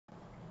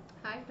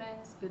Hi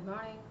friends, good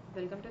morning.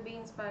 Welcome to Be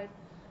Inspired.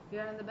 We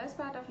are in the best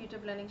part of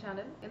YouTube learning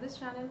channel. In this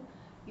channel,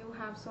 you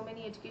have so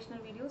many educational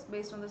videos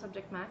based on the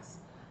subject maths,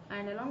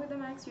 and along with the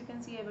maths, you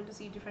can able to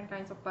see different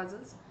kinds of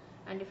puzzles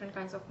and different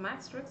kinds of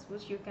maths tricks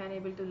which you can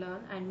able to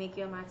learn and make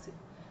your maths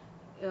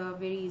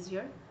very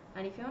easier.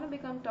 And if you want to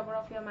become topper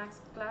of your maths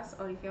class,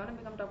 or if you want to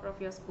become topper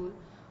of your school,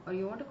 or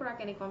you want to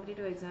crack any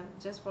competitive exam,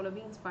 just follow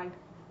Be Inspired.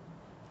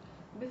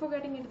 Before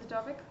getting into the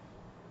topic,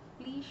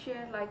 please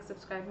share, like,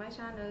 subscribe my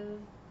channel.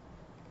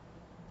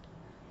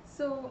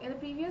 So in the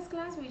previous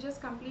class we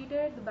just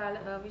completed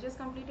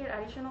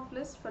addition of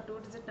list for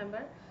 2-digit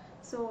number.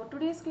 So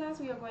today's class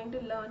we are going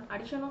to learn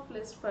addition of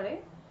list for a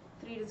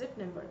 3-digit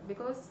number,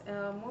 because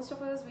most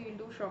of us we will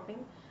do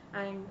shopping,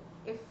 and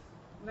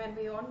when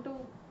we want to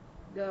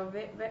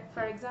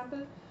for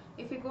example,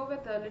 if we go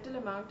with a little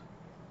amount,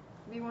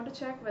 we want to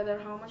check whether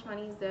how much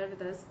money is there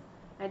with us.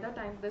 At that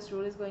time this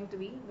rule is going to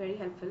be very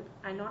helpful.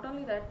 And not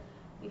only that,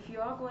 if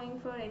you are going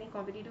for any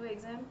competitive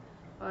exam,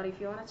 or if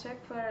you want to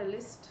check for a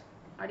list,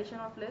 addition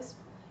of list,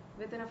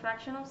 within a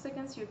fraction of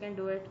seconds you can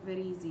do it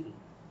very easily.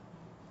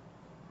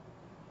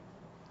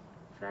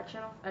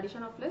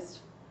 Addition of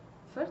list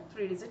for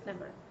 3-digit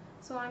number.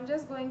 So I'm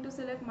just going to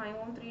select my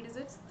own 3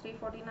 digits,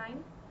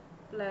 349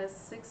 plus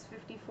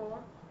 654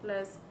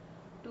 plus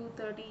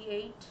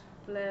 238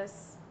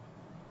 plus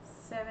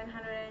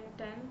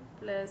 710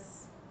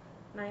 plus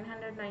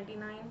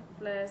 999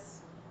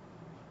 plus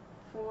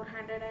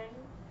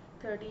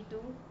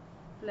 432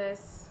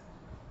 plus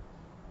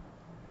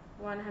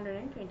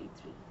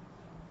 123.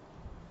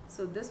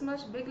 So this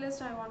much big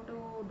list I want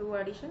to do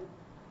addition.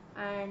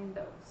 And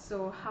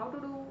so how to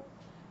do,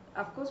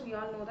 of course we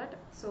all know that.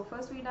 So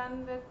first we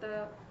done with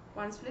the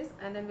ones place,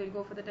 and then we'll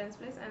go for the tens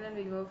place, and then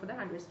we'll go for the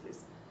hundreds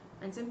place.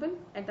 And simple,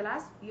 at the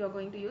last you are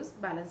going to use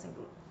balancing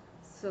rule.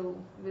 So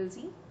we'll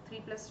see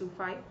 3 plus 2,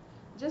 5.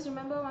 Just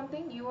remember one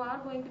thing, you are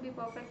going to be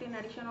perfect in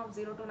addition of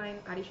 0 to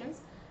 9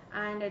 additions,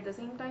 and at the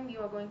same time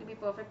you are going to be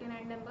perfect in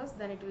odd numbers.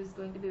 Then it is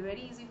going to be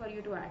very easy for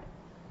you to add.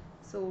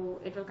 So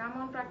it will come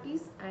on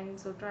practice, and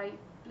so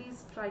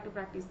please try to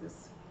practice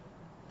this.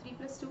 3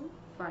 plus 2,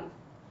 5.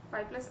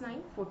 5 plus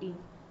 9, 14.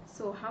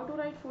 So how to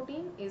write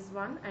 14 is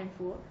 1 and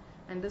 4,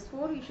 and this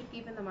 4 you should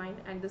keep in the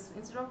mind, and this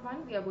instead of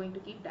 1 we are going to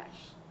keep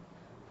dash.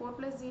 4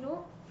 plus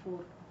 0,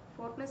 4.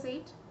 4 plus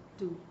 8,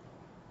 2.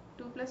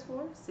 2 plus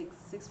 4, 6.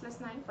 6 plus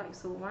 9, 5.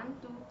 So 1,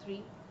 2,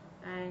 3,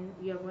 and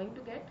we are going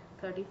to get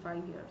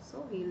 35 here.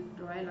 So we'll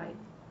draw a line.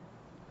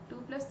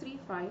 2 plus 3,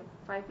 5.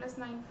 5 plus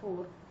 9,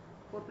 4.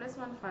 4 plus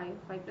 1, 5.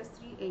 5 plus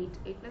 3, 8.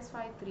 8 plus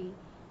 5, 3.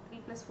 3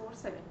 plus 4,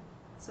 7.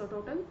 So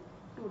total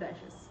 2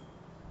 dashes.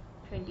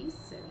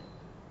 27.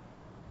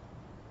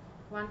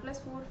 1 plus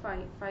 4,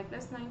 5. 5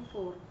 plus 9,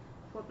 4.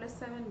 4 plus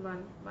 7,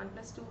 1. 1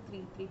 plus 2,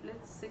 3. 3 plus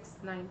 6,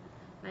 9.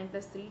 9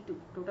 plus 3,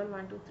 2. Total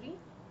 1, 2, 3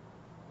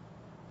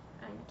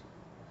 and 2.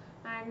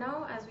 And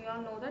now, as we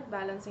all know that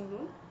balancing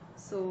rule,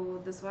 so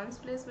this ones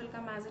place will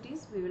come as it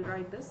is. We will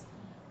write this,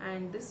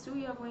 and this 2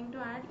 you are going to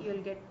add, you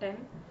will get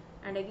 10.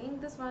 And again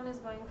this one is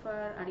going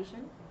for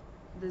addition,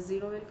 the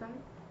 0 will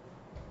come.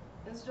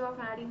 Instead of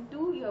adding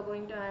 2, you are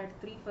going to add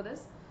 3 for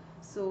this.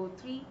 So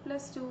 3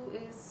 plus 2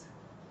 is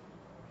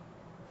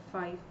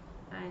 5,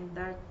 and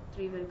that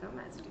 3 will come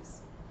as it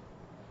is.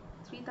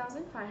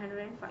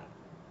 3,505.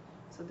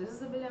 So this is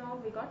the bill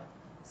amount we got.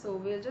 So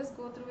we'll just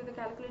go through with the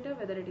calculator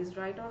whether it is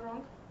right or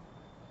wrong.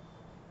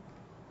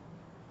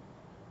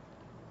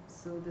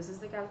 So this is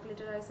the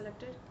calculator I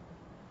selected,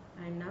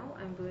 and now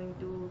I'm going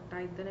to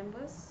type the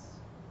numbers.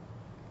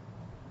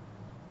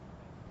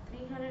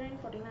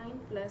 349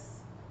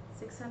 plus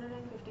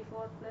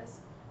 654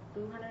 plus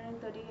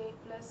 238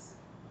 plus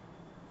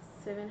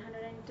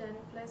 710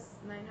 plus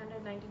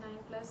 999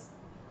 plus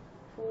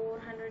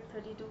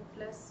 432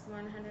 plus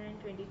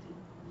 123.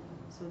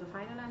 So the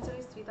final answer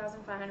is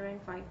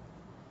 3,505.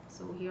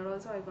 So here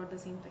also I got the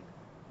same thing.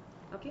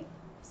 Okay,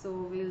 so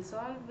we'll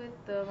solve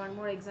with one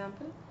more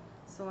example.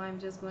 So I'm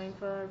just going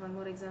for one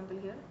more example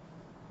here.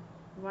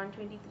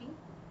 123,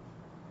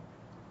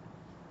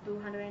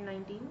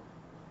 219,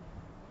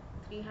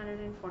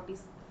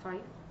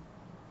 345,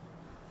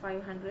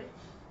 500,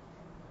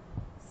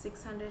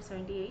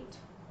 678,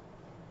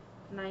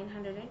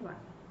 901.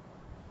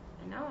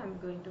 And now I'm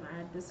going to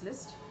add this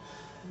list.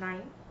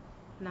 9,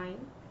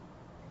 9,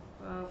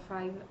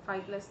 5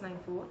 plus 9,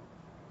 4.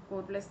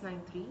 4 plus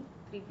 9, 3.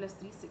 3 plus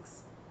 3,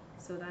 6.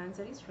 So the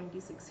answer is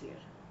 26 here.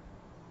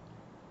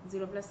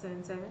 0 plus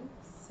 7, 7.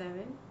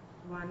 7,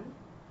 1,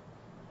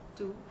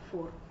 2,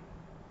 4.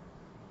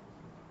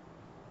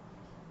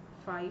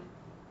 5,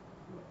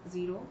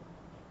 0,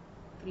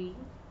 3,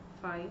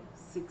 5,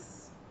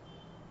 6.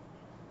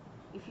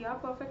 If you are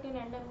perfect in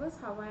odd numbers,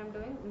 how I am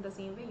doing, in the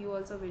same way you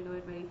also will do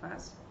it very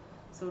fast.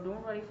 So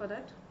don't worry for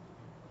that.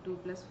 2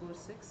 plus 4,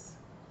 6.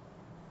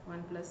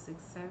 1 plus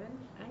 6, 7,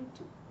 and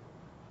 2.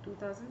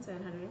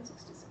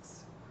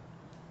 2,766.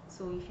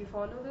 So if you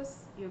follow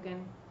this, you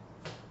can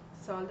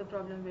solve the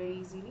problem very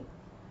easily.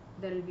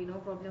 There will be no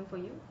problem for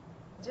you.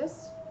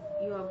 Just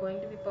you are going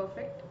to be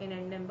perfect in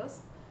odd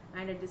numbers,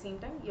 and at the same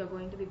time you are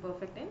going to be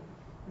perfect in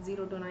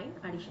 0 to 9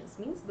 additions,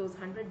 means those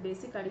 100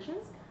 basic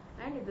additions,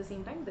 and at the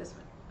same time this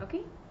one.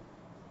 Okay,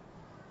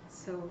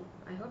 so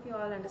I hope you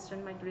all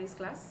understand my today's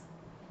class.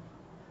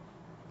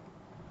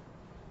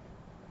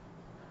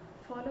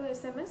 Follow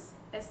SMS.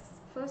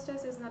 First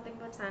S is nothing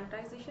but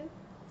sanitization,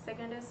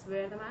 second S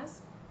wear the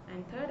mask,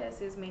 and third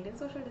S is maintain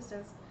social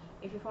distance.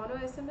 If you follow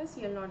SMS,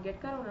 you will not get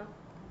corona.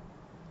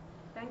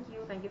 Thank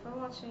you for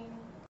watching.